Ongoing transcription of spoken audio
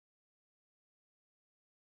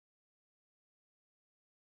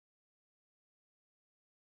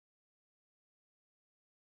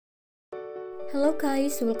Hello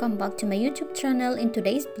guys, welcome back to my YouTube channel. In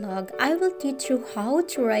today's blog, I will teach you how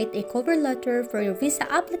to write a cover letter for your visa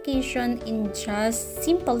application in just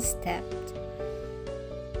simple steps.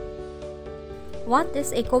 What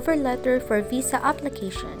is a cover letter for visa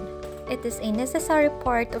application? It is a necessary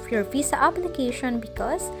part of your visa application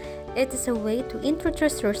because it is a way to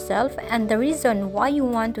introduce yourself and the reason why you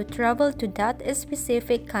want to travel to that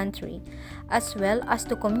specific country, as well as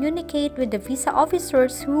to communicate with the visa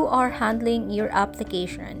officers who are handling your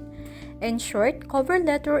application. In short, cover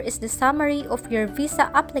letter is the summary of your visa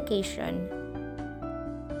application.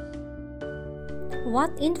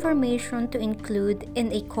 What information to include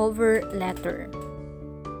in a cover letter?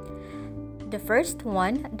 The first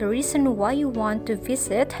one, the reason why you want to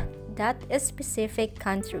visit that specific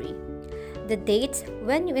country, the dates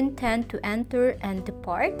when you intend to enter and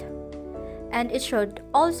depart, and it should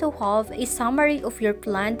also have a summary of your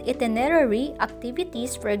planned itinerary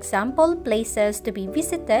activities, for example, places to be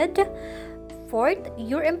visited. Fourth,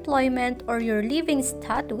 your employment or your living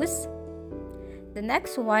status. The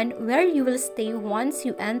next one, where you will stay once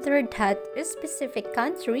you enter that specific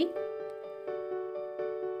country.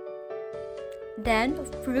 Then,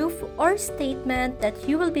 proof or statement that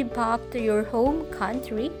you will be back to your home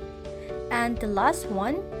country. And the last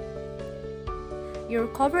one, your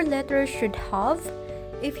cover letter should have,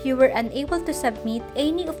 if you were unable to submit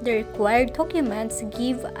any of the required documents,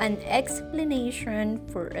 give an explanation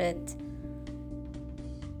for it.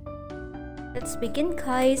 Let's begin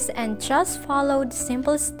guys, and just follow the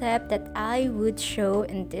simple step that I would show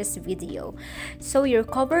in this video. So your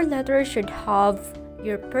cover letter should have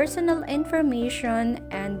your personal information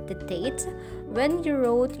and the date when you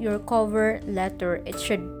wrote your cover letter. It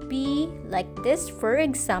should be like this. For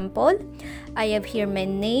example, I have here my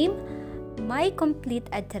name, my complete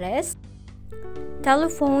address,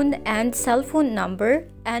 telephone and cell phone number,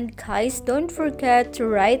 and guys, don't forget to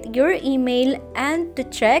write your email and to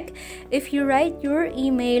check if you write your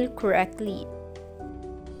email correctly,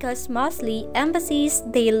 because mostly embassies,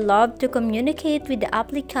 they love to communicate with the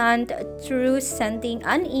applicant through sending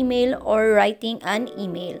an email or writing an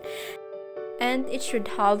email. And it should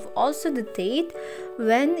have also the date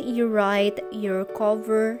when you write your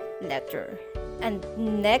cover letter. And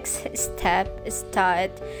next step is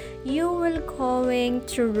that you will going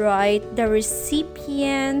to write the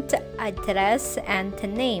recipient address and the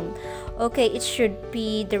name. Okay, it should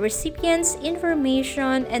be the recipient's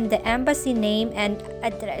information and the embassy name and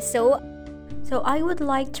address. So I would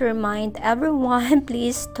like to remind everyone,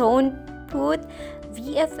 please don't put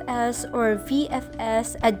VFS or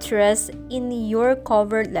VFS address in your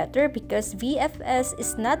cover letter, because VFS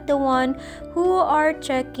is not the one who are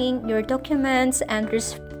checking your documents and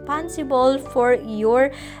responsible for your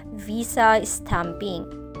visa stamping.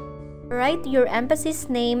 Write your embassy's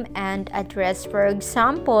name and address. For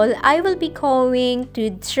example, I will be going to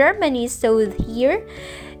Germany, so here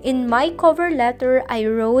in my cover letter I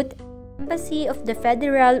wrote Embassy of the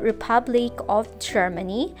Federal Republic of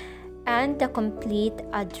Germany and the complete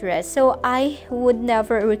address. So I would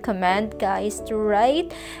never recommend guys to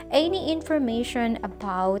write any information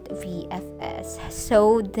about VFS.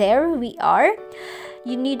 So there we are.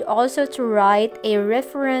 You need also to write a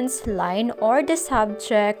reference line or the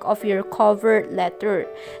subject of your cover letter.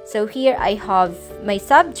 So here I have my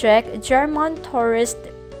subject, German tourist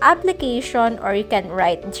application, or you can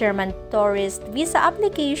write German tourist visa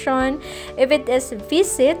application. If it is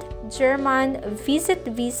visit, German visit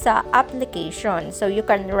visa application. So you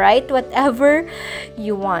can write whatever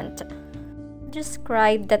you want.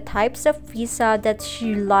 Describe the types of visa that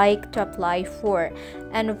you like to apply for,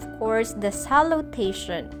 and of course the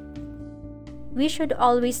salutation. We should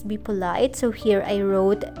always be polite, so here I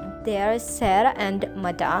wrote dear sir and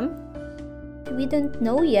madam. We don't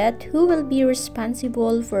know yet who will be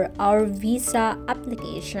responsible for our visa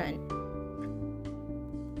application.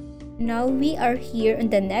 Now we are here in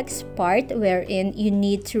the next part wherein you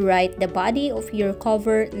need to write the body of your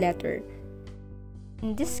cover letter.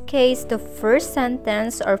 In this case, the first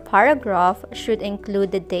sentence or paragraph should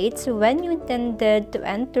include the dates when you intended to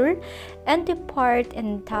enter and depart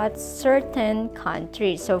in that certain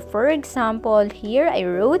country. So for example, here I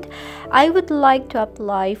wrote, I would like to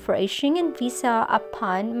apply for a Schengen visa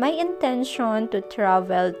upon my intention to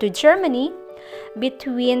travel to Germany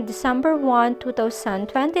between December 1,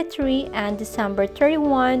 2023 and December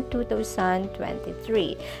 31,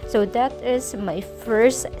 2023. So that is my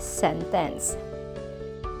first sentence,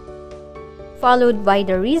 followed by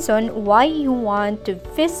the reason why you want to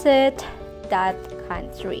visit that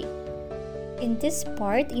country. In this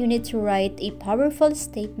part, you need to write a powerful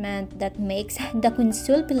statement that makes the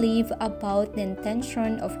consul believe about the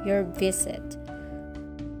intention of your visit.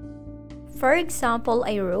 For example,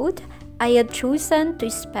 I wrote, I had chosen to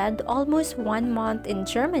spend almost 1 month in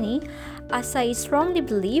Germany as I strongly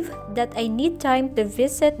believe that I need time to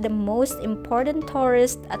visit the most important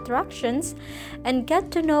tourist attractions and get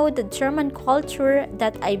to know the German culture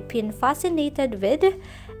that I've been fascinated with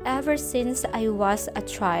ever since I was a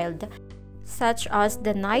child, such as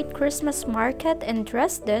the night Christmas market in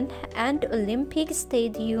Dresden and Olympic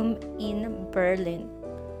Stadium in Berlin.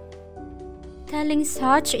 Telling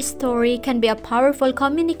such a story can be a powerful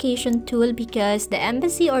communication tool because the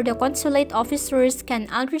embassy or the consulate officers can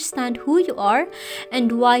understand who you are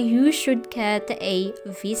and why you should get a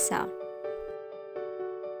visa.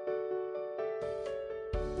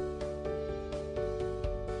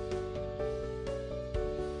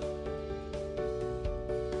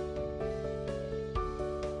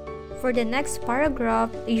 For the next paragraph,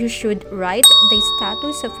 you should write the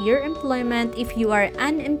status of your employment. If you are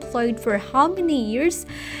unemployed for how many years,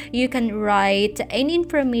 you can write any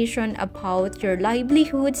information about your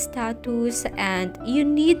livelihood status, and you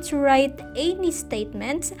need to write any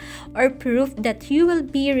statements or proof that you will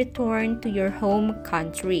be returned to your home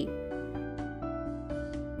country.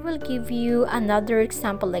 I will give you another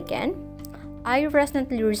example again. I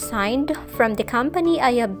recently resigned from the company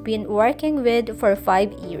I have been working with for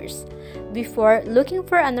 5 years before looking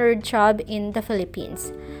for another job in the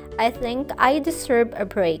Philippines. I think I deserve a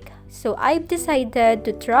break, so I've decided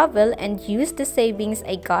to travel and use the savings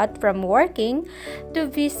I got from working to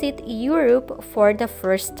visit Europe for the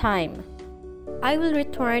first time. I will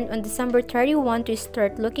return on December 31 to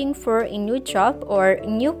start looking for a new job or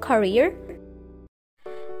new career.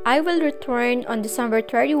 I will return on December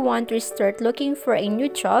 31 to start looking for a new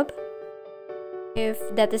job. If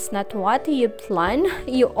that is not what you plan,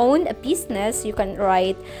 you own a business, you can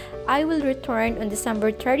write, I will return on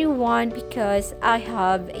December 31 because I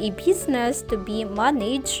have a business to be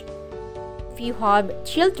managed. If you have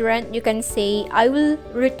children, you can say, I will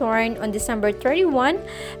return on December 31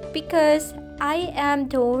 because I am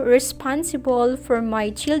responsible for my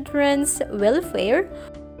children's welfare.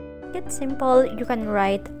 It's simple, you can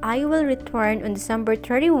write, I will return on December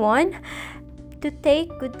 31 to take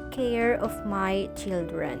good care of my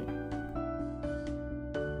children.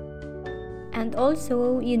 And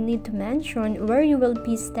also, you need to mention where you will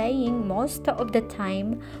be staying most of the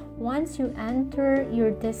time once you enter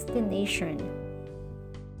your destination.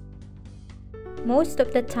 Most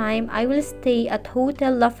of the time, I will stay at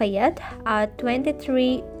Hotel Lafayette at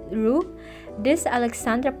 23 Rue des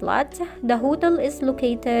Alexanderplatz. The hotel is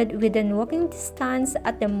located within walking distance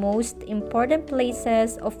at the most important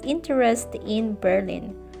places of interest in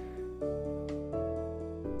Berlin.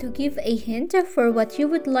 To give a hint for what you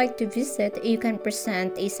would like to visit, you can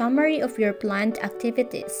present a summary of your planned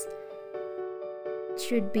activities. It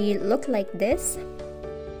should look like this.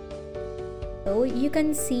 So you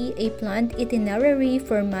can see a planned itinerary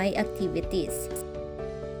for my activities.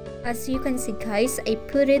 As you can see, guys, I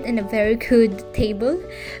put it in a very good table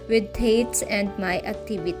with dates and my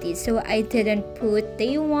activities. So I didn't put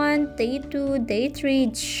day 1, day 2, day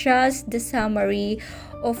 3, just the summary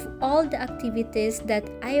of all the activities that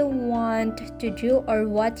I want to do or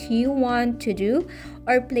what you want to do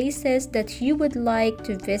or places that you would like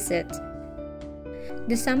to visit.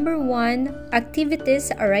 December 1,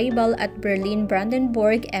 activities arrival at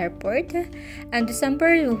Berlin-Brandenburg Airport, and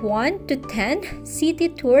December 1 to 10, city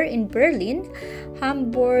tour in Berlin,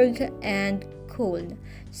 Hamburg, and Cologne.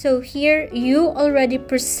 So here you already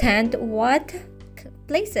present what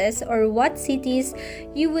places or what cities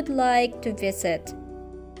you would like to visit.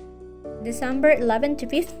 December 11 to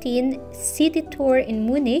 15, city tour in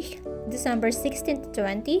Munich. December 16 to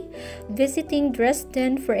 20, visiting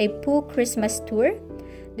Dresden for a Pooh Christmas tour.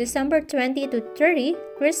 December 20 to 30,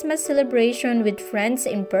 Christmas celebration with friends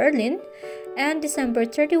in Berlin. And December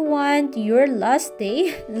 31, your last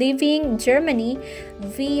day, leaving Germany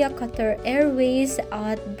via Qatar Airways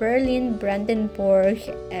at Berlin-Brandenburg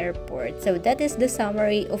Airport. So that is the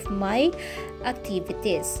summary of my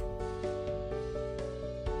activities.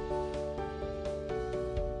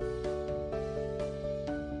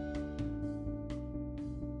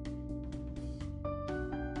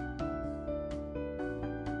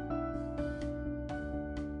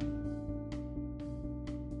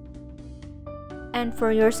 And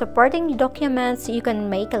for your supporting documents, you can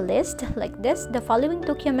make a list like this. The following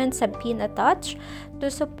documents have been attached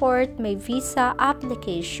to support my visa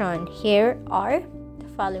application. Here are the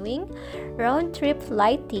following: round-trip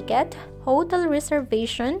flight ticket, hotel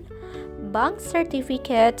reservation, bank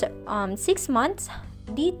certificate, 6 months,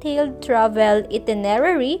 detailed travel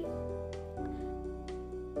itinerary,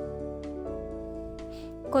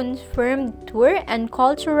 confirmed tour and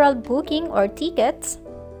cultural booking or tickets,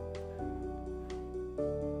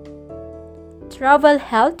 travel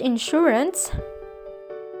health insurance,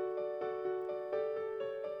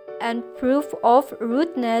 and proof of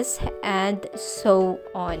rudeness, and so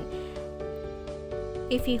on.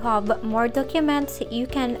 If you have more documents, you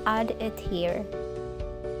can add it here,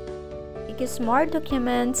 because more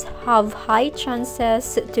documents have high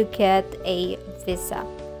chances to get a visa.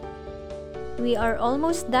 We are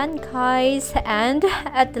almost done, guys, and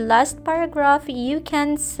at the last paragraph you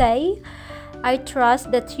can say, I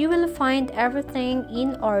trust that you will find everything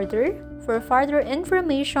in order. For further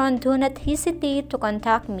information, do not hesitate to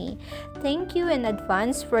contact me. Thank you in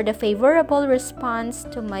advance for the favorable response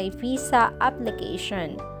to my visa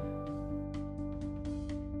application.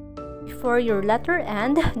 Before your letter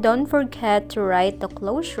end, don't forget to write the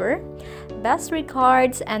closure, best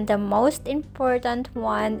regards, and the most important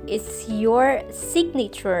one is your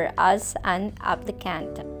signature as an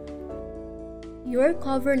applicant. Your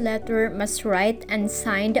cover letter must write and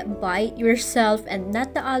signed by yourself and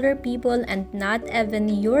not the other people and not even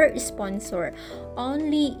your sponsor.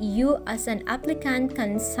 Only you as an applicant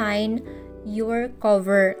can sign your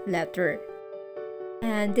cover letter.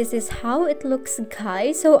 And this is how it looks,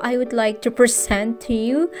 guys. So I would like to present to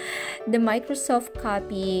you the Microsoft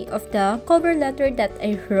copy of the cover letter that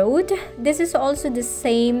I wrote. This is also the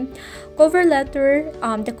same cover letter.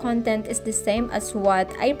 The content is the same as what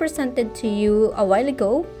I presented to you a while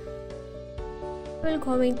ago. I'm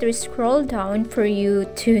going to scroll down for you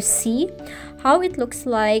to see how it looks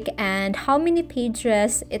like and how many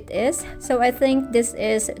pages it is. So I think this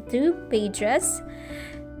is 2 pages.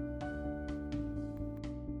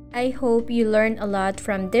 I hope you learned a lot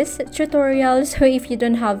from this tutorial. So if you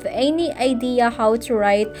don't have any idea how to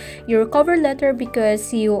write your cover letter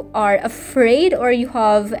because you are afraid or you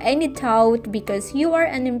have any doubt because you are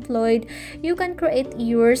unemployed, you can create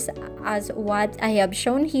yours as what I have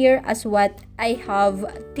shown here, as what I have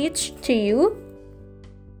teach to you.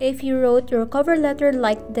 If you wrote your cover letter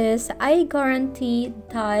like this, I guarantee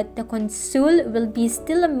that the consul will be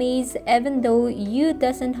still amazed even though you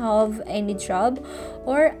doesn't have any job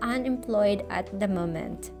or unemployed at the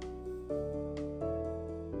moment.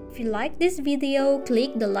 If you like this video,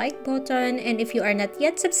 click the like button, and if you are not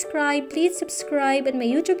yet subscribed, please subscribe on my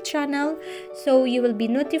YouTube channel so you will be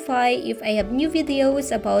notified if I have new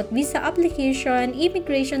videos about visa application,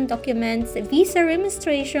 immigration documents, visa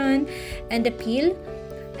registration, and appeal.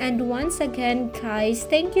 And once again, guys,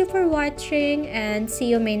 thank you for watching and see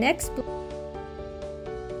you in my next vlog.